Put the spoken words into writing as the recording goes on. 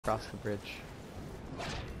Across the bridge.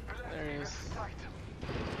 There he is.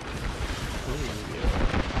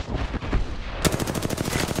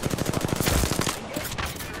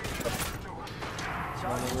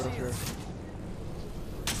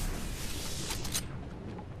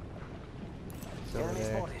 It's over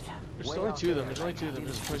there. There's only two of them. There's only two of them.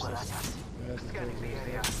 Just push this.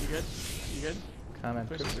 You good? You good? Coming.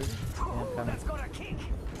 Push this. Yeah, coming.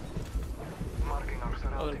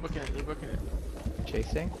 Oh, they're booking it. They're booking it.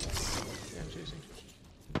 Chasing? Yeah, I'm chasing.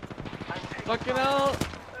 Fucking hell!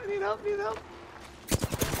 I need help, need help.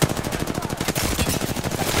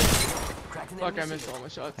 Fuck, I missed all my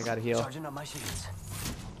shots. I gotta heal.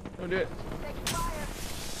 Don't do it.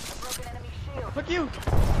 Fuck you!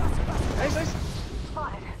 Nice, nice.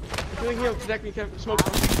 I'm feeling healed. Protect me, Kevin. Smoke.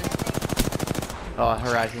 Oh,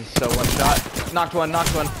 Horizon's so one shot. Knocked one,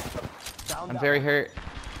 knocked one. I'm very hurt.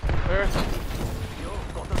 Where?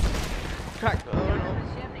 Crack. Oh, no.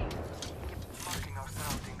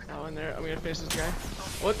 Now in there. I'm gonna finish this guy.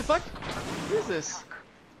 What the fuck? Who is this?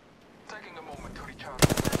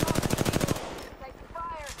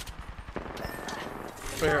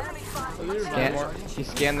 Where? Oh, He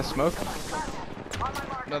scanned the smoke.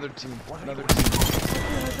 Another team. Another team.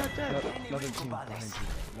 Another team behind you.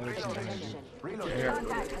 Another team behind you. Here.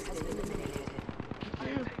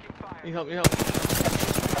 Need help, need help.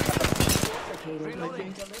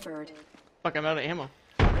 Fuck, I'm out of ammo.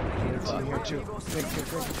 Here too.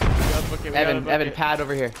 Okay, Evan, pad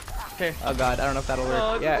over here. Okay. Oh god, I don't know if that'll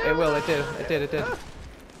Oh, work. Yeah, it will. It did. It did. It did.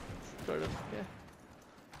 Sort of, yeah.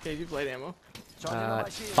 Okay, you've light ammo.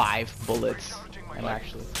 5 bullets. I'm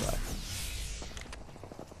actually fucked.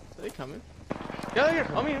 Are they coming? Yeah, here.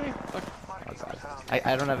 On me, on me. Fuck. Oh god.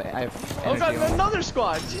 I don't have. I have. Oh god, energy on. another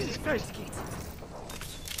squad. Jesus Christ.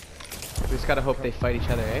 We just gotta hope they fight each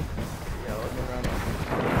other, eh? Yeah, look around.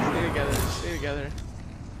 Stay together. Stay together.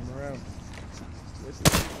 Come around.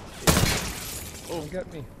 Oh,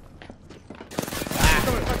 Get me.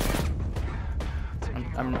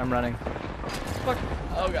 I'm running. Fuck.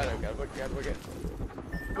 Oh god, oh god, book it, book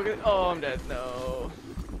it. Book it. Oh, I'm dead. No.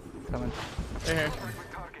 Coming. Right here.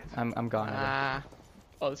 I'm gone. Ah.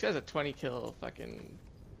 Oh, this guy's a 20 kill fucking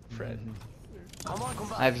Fred.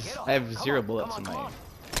 I have 0 bullets in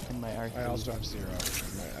my RC. I also have 0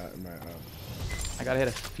 in my I gotta hit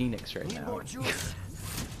a Phoenix right now.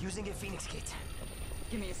 Using a Phoenix kit.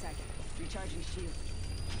 Give me a second. Recharging shield.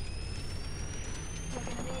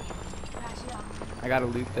 I gotta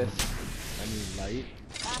loot this. I need light.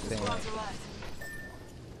 Thing.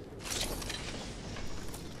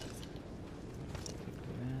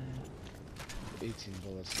 18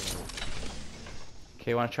 bullets left.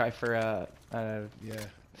 Okay, wanna try for a Yeah.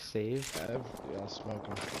 save? Yeah, I'll smoke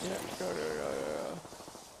them. Yeah, go.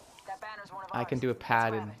 I can do a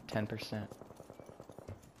pad in 10%.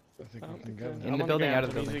 I think I we don't can think get so. them. In I'm the on building, ground, out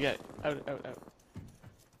of the so we building. need to get out.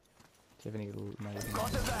 Do you have any loot?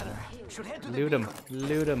 Got the banner. Should head to the Loot him. beacon.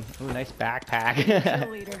 Loot him. Ooh, nice backpack. Kill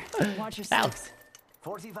leader. Watch your Ow. six.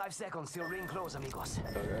 45 seconds till ring close, amigos.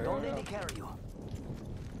 Don't let me carry you.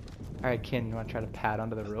 Alright, Kin, you wanna try to pad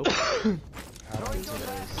onto the rope? How do we do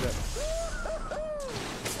this?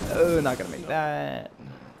 Oh, not gonna make that.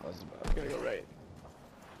 That was about I'm gonna go right.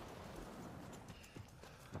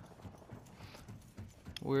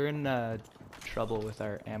 We're in trouble with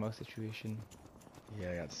our ammo situation.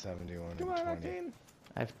 Yeah, I got 71 Come and on, 20. Arcane.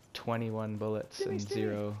 I have 21 bullets Gimme and stim.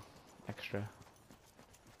 0 extra.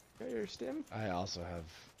 Got your stim? I also have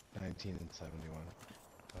 19 and 71.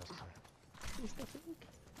 Please, nothing.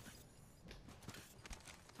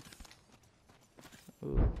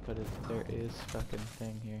 Ooh, but there is fucking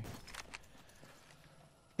thing here.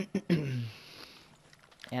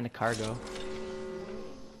 And a cargo.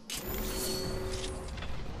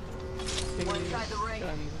 We're inside the ring.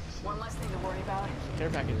 Guns. One less thing to worry about. Care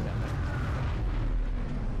package down there.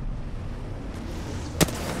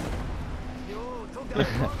 You took that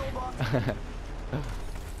cargo box.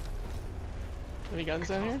 Any guns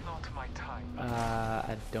down here?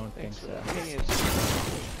 I don't think so.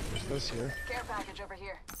 There's this here. Care package over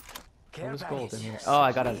here. Care What was gold in package. here? Oh,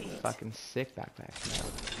 I got a Sweet. fucking sick backpack.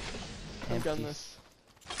 I've done Empty. this.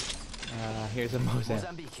 Here's a Mozambique.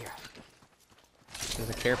 Mozambique here. There's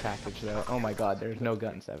a care package though. Oh my god, there's no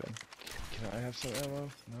guns, Evan. Can I have some ammo?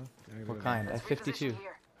 No? I gotta What go kind? I have 52.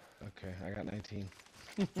 Here. Okay, I got 19.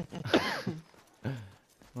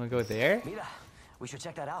 Wanna go there? Mira, we should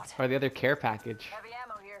check that out. Or the other care package? Heavy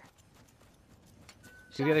ammo here.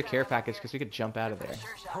 Do the other care package because we could jump out of there.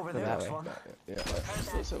 Over Go there, that looks way. fun. Yeah.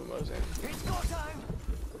 Let's have a Mozambique. It's go time.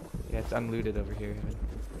 Yeah, it's unlooted over here. Evan.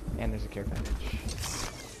 And there's a care package. Okay,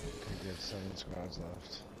 we have 7 squads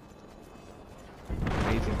left.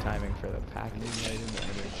 amazing timing for the pack.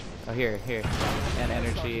 Oh, here. And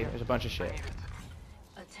energy. There's a bunch of shit.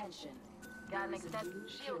 Attention. Got an extended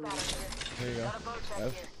shield battery here. There you go. Got a boat check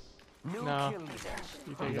F. here. New No. kill leader. You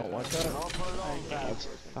You take don't it. want that? Not for long, lads.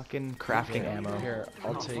 Fucking crafting ammo. Here,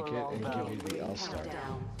 I'll take it and give you the L-Star.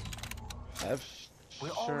 Countdown. F. We're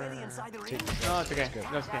already inside the ring. No, it's okay. good.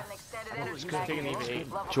 No, it's okay. Got an extended I'm energy just gonna take an magnet.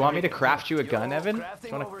 EV8. Level Do you want me to 3. craft you a gun, Yo, Evan? Do crafting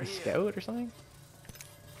you want over a here. scout or something?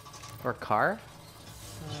 Or a car?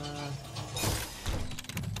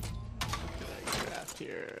 Craft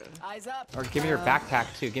here. Eyes up. Or give me your backpack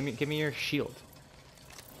too. Give me your shield.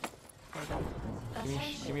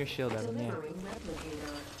 Give me your shield, Evan. Yeah.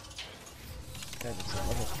 Yeah, it's a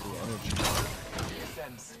level 3 energy.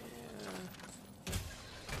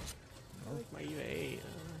 I like my EV8.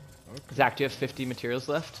 Zach, do you have 50 materials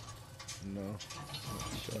left? No.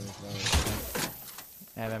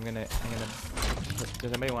 And I'm gonna.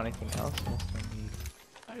 Does anybody want anything else? What else do I need?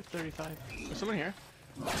 I have 35. There's someone here.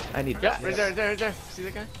 I need Yeah, that. right there. See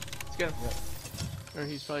that guy? Let's get him. Or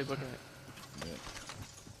he's probably booking it.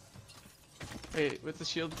 Wait, with the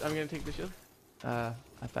shield, I'm gonna take the shield. I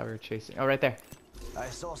thought we were chasing. Oh, right there. I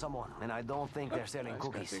saw someone, and I don't think they're selling I just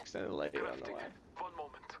got cookies. the extended light on the line.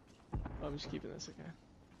 Oh, I'm just keeping this, okay.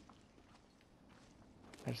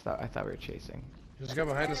 I thought we were chasing. There's a guy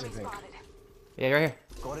behind us, I think. Yeah, right here.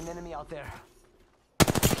 Got an enemy out there.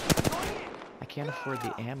 I can't afford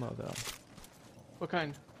the ammo though. What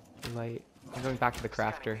kind? Light. I'm going back to the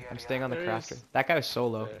crafter. I'm staying on the There he crafter. is. That guy was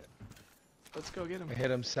solo. There. Let's go get him. I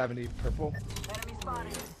hit him 70 purple. Enemy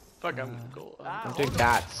spotted. Fuck, I'm gold. I'm doing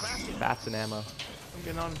bats. Bats and ammo. I'm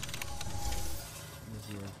getting on.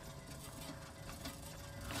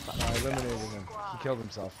 I eliminated him. He killed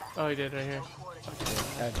himself. Oh, he did right here.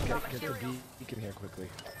 Ed, get the beacon here quickly.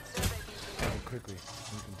 Quickly.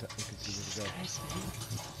 You can see where to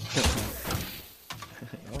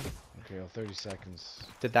go. No? Okay, well, 30 seconds.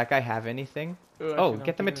 Did that guy have anything? Ooh, Oh, actually, no,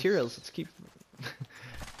 get the taking this. materials. Let's keep.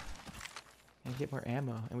 And get more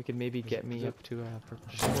ammo, and we can maybe get me up to purple.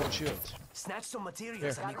 Just one shield. Snatch some materials,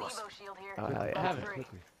 Here. Got an amigos. Evo shield here. Oh, hell I yeah. have it.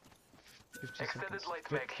 Quickly. 50 seconds.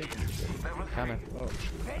 Coming. Oh,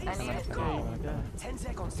 Ready, I need set, it. go. Yeah. 10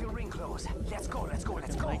 seconds till ring close. Let's go.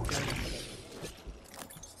 Fucking like that.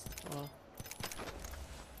 Well,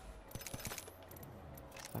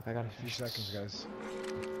 Fuck, I got a few seconds, guys.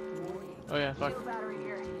 oh yeah, fuck. Shield battery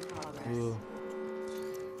here. Ooh.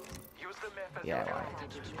 Yeah. Wow.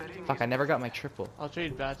 Fuck, I never got my triple. I'll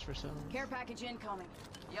trade bats for some. Care package incoming.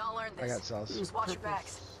 Y'all learned I this. got cells. Just watch your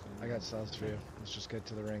backs. I got cells for you. Let's just get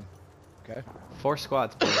to the ring. Okay? 4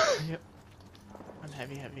 squads, please. Yep. I'm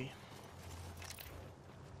heavy.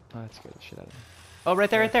 Oh, that's good. Shit out of me. Oh, right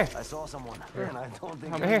there. I saw someone, and I don't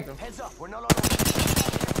think. How Right many here. though? Heads up, we're no longer.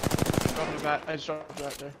 Dropping a bat. I just dropped a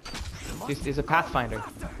bat there. He's a pathfinder.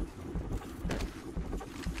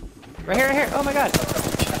 Right here. Oh my god.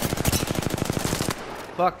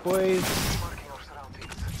 Fuck, boys.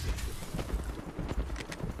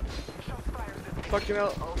 Fucking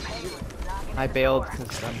hell. I bailed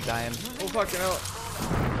because I'm dying. Oh fucking hell.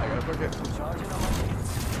 I gotta book it.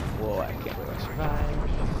 Whoa, I can't believe I survived.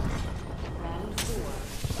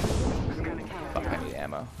 Fuck, I need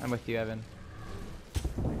ammo. I'm with you, Evan.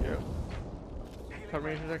 Yeah. Cover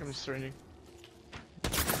me for a sec, I'm just syringing.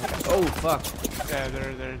 Oh, fuck. Yeah,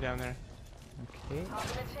 they're down there. Okay. Top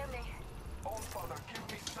of the chimney.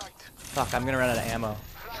 Fuck, I'm gonna run out of ammo.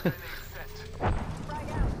 Frag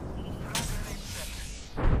out.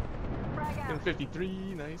 Frag Getting out. 53,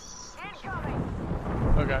 nice. Incoming.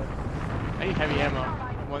 Oh god. I need heavy ammo.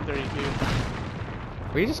 I'm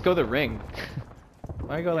 132. We just go the ring. Why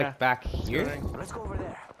don't I go Yeah. like back Let's go here? ring. Let's go over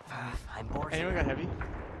there. I'm bored. Anyone got heavy?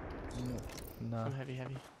 No. I'm heavy.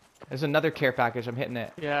 There's another care package. I'm hitting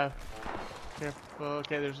it. Yeah. Careful.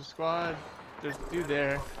 Okay, there's a squad. There's a dude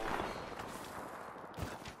there.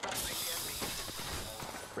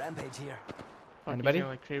 Rampage here. Fuck, he's Anybody?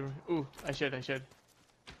 gonna, like, crave. Ooh, I should.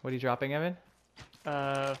 What are you dropping, Evan?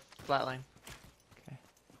 Flatline. Okay.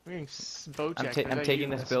 I'm getting bow checked. Is I'm that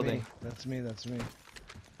taking you? this building. That's me.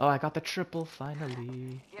 Oh, I got the triple finally. Giving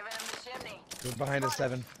him the chimney. They're behind us,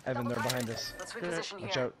 Evan. Evan, they're behind us. Let's reposition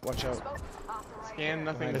Watch here. out, watch out. Smoke. Off the right Scan, here.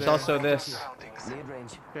 nothing There's There's there. also this. Mid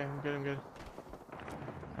range. Okay, I'm good.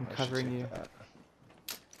 I'm I should covering take you. that.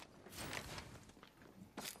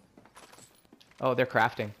 Oh, they're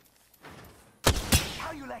crafting.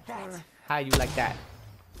 How you like that? How you like that?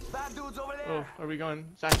 Bad dudes over there. Oh, are we going?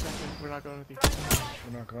 Zach, we're not going with you.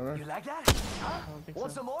 We're not going You there. like that? Huh? I don't think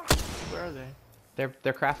Want so. some more? Where are they? They're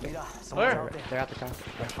crafting. Mira, someone's Where? out there. They're at the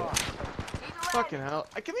crafting. Either way. Fucking hell.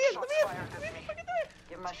 Come here.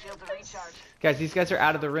 Give him my shield to recharge. Guys, these guys are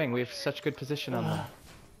out of the ring. We have such good position on them.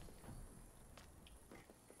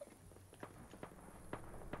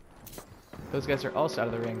 Those guys are also out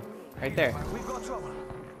of the ring. Right there. We've got trouble.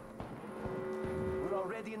 We're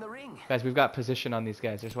already in the ring. Guys, we've got position on these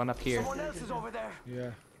guys. There's one up here. Someone else is over there.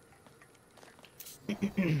 Yeah.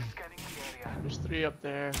 There's 3 up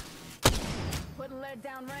there. Putting lead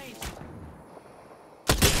down range.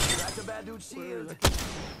 Crack the bad dude's shield.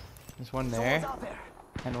 There's one Someone's there, out there.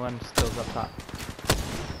 and one still's up top.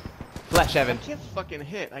 Flash, Evan. I can't fucking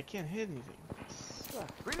hit. I can't hit anything. Suck.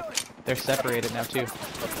 Reloading. They're separated now too.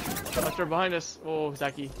 They're behind us. Oh,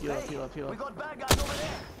 Zaki, heal up, heal up, heal We up. got bad guys over there.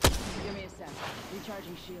 Give me a sec.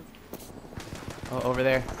 Recharging shield. Oh, over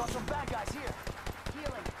there. I got some bad guys here.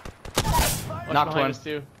 Healing. One's Knocked behind one. us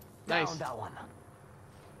too. Nice. Down that one.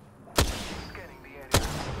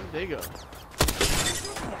 Where'd they go?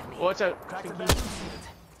 Oh, watch out. Crack the Pinky. bad dude's shield.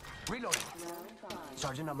 Reloading.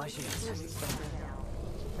 Charging up my shields.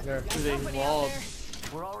 There. They walled.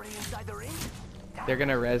 We're already inside the ring. They're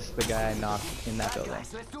gonna res the guy knocked in that Bad building.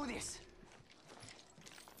 guys, let's do this.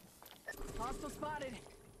 Hostile spotted.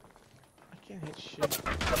 I can't hit shit.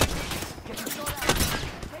 Getting shot at.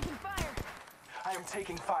 Taking fire. I am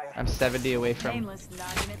taking fire. I'm 70 away from. Painless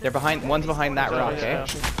knocking at They're the behind. One's behind that rock, Yeah. eh?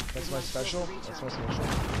 That's my special. That's my special.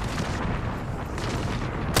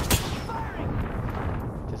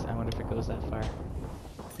 Just, I wonder if it goes that far.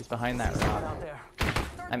 He's behind that Someone rock. out there.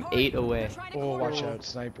 I'm 8 away. Oh, watch out.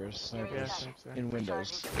 Snipers. Yeah, Snipers. thanks, In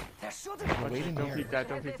windows. They're shooting. Watch wait it. in Don't here. peek that,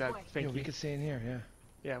 don't peek that. Yeah, Thank we you. could stay in here, yeah.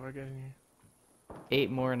 Yeah, we're good in here. 8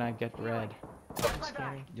 more and I get red.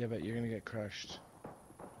 Scanning. Yeah, but you're gonna get crushed.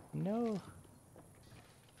 No.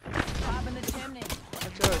 Top in the chimney. Watch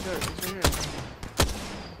out, it's right here.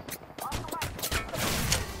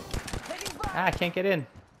 Ah, I can't get in.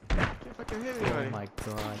 Can't fucking hit Oh anybody. my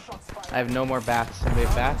god. I have no more bats. Somebody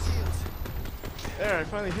have bats? There, I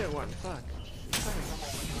finally hit one. Fuck.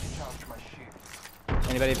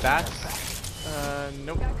 Anybody have bats?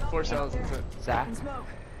 Nope. 4 cells. That's it. Zach? Do Smoke.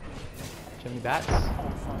 you have any bats?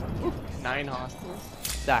 9 hostiles.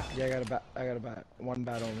 Zach. Yeah, I got a bat. One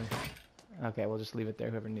bat only. Okay, we'll just leave it there.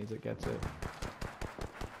 Whoever needs it gets it.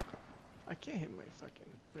 I can't hit my fucking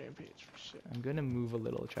rampage for shit. I'm gonna move a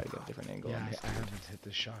little, try to get a different angle Yeah, on this. I haven't hit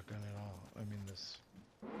the shotgun at all. I mean, this.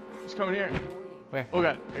 He's coming here. Where? Oh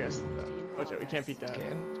god, I guess. Watch out, we can't beat that. Scan?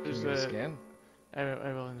 Can There's you get a the. scan? I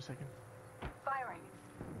will in a second. Firing.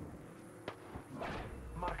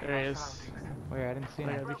 There he is. Where? I didn't see I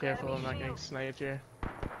him. gotta be careful, I'm not getting sniped here.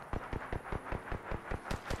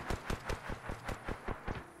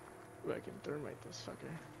 Ooh, I can thermite this fucker.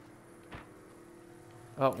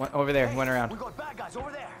 Oh, one, over there. He went around. We got bad guys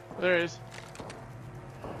over there. There he is.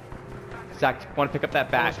 Zach, want to pick up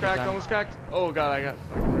that bat? Almost cracked, almost cracked. Oh god, I got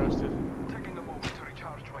fucking roasted.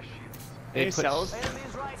 They Any put- cells?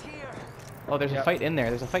 Enemies right here. Oh, there's a Yeah. fight in there.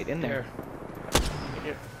 There's a fight in there. Here. Thank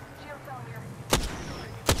you. Shield cell here.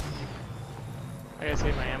 I gotta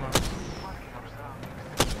save my ammo.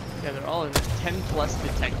 Yeah, they're all in there. 10 plus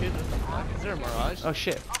detected. What the fuck? Is there a mirage? Oh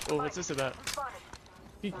shit. Oh, what's this about?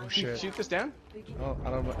 You, Oh, you shit. shoot this down? Oh,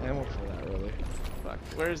 I don't have ammo for that, really. Fuck.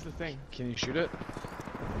 Where is the thing? Can you shoot it?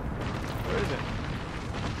 Where is it?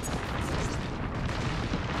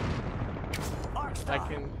 Arc I star.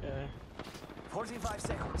 can, 45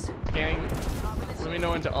 seconds. scanning. Let me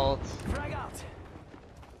know when to alt. Frag out.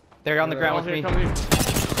 They're on the ground Oh, with me. here, come here.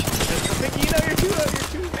 Vicky, you know, you're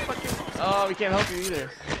too fucking. Oh, we can't help you either.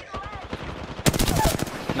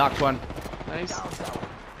 Knocked one. Nice.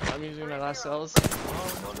 I'm using my last cells.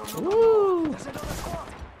 Woo! There's another squad.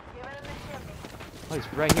 Oh,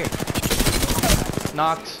 he's right here.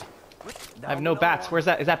 Knocked. I have no bats. Where's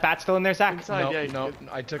that? Is that bat still in there, Zach? Inside, No, yeah. no,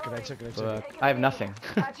 I took it. I took it. I have nothing.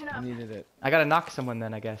 Catching I up. needed it. I gotta knock someone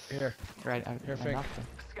then, I guess. Here. Right. Here, I Fink. knocked them.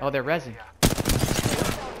 Oh, they're resin.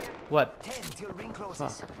 What? 10 till ring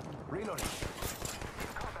closes. Reloading.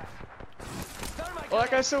 Oh, that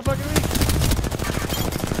guy's so fucking weak.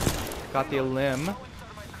 Got the limb.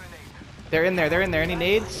 They're in there. They're in there. Any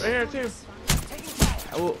nades? Right here, too.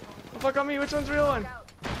 Oh, The fuck on me? Which one's the real one?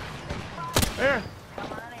 Here.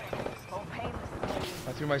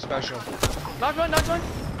 I threw my special. Knock one, knock one.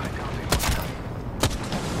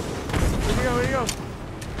 Where'd you go? Where'd you go?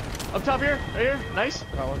 Up top here. Right here. Nice.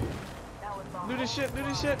 Got one. Loot his shit. Loot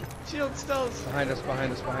his shit. Shield stealth. Behind us,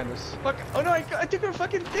 behind us, behind us. Fuck. Oh no, I took her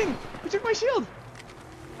fucking thing. Who took my shield?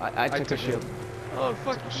 I took the took shield. Oh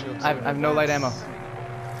fuck. shield. I have no light ammo.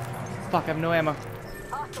 Fuck, I have no ammo.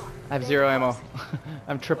 I have 0 ammo.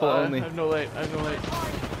 I'm triple only. I have no light. I have no light.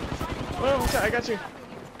 Oh, what's that? I got you.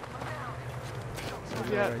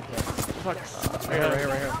 Yeah. Right there. Fuck. I Right got here, it.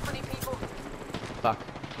 right here. Fuck.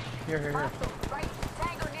 Here, here, here.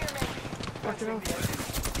 Fucking hell.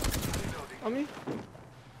 On me?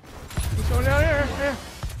 He's going down here. Here.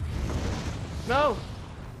 No!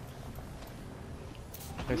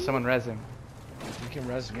 There's someone rezzing. You can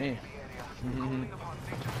res me.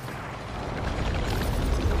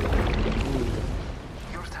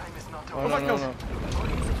 Oh, no, no, no.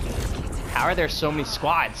 How are there so many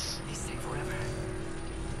squads?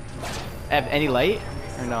 Have any light?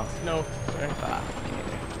 Or no? No. Sorry. Fuck.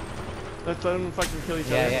 Let's let them fucking kill each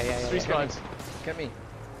Yeah, other. yeah, yeah, Three yeah. squads. Get me.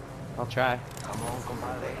 I'll try. Come on,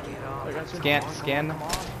 compadre. Get up. I got you. Scan them.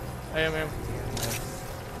 I am.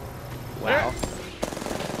 Wow.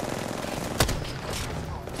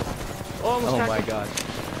 Oh, almost Oh cracked my him. god.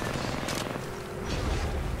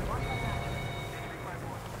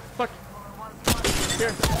 Fuck.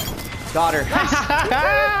 Here. Got her.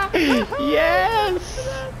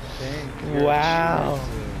 Yes! Thank you. Wow.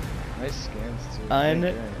 Nice scans too.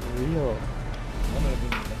 Unreal. One of them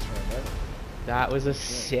next round, right? That was a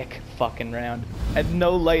sick fucking round. I had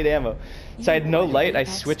no light ammo. So I had no light, I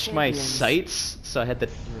switched my sights, so I had the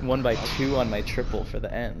 1x2 on my triple for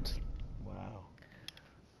the end. Wow.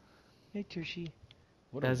 Hey Tushy.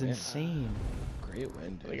 What a That's win. insane. Great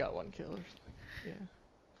win, dude. They got one kill or something. Yeah.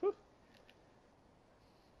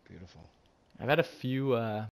 Beautiful. I've had a few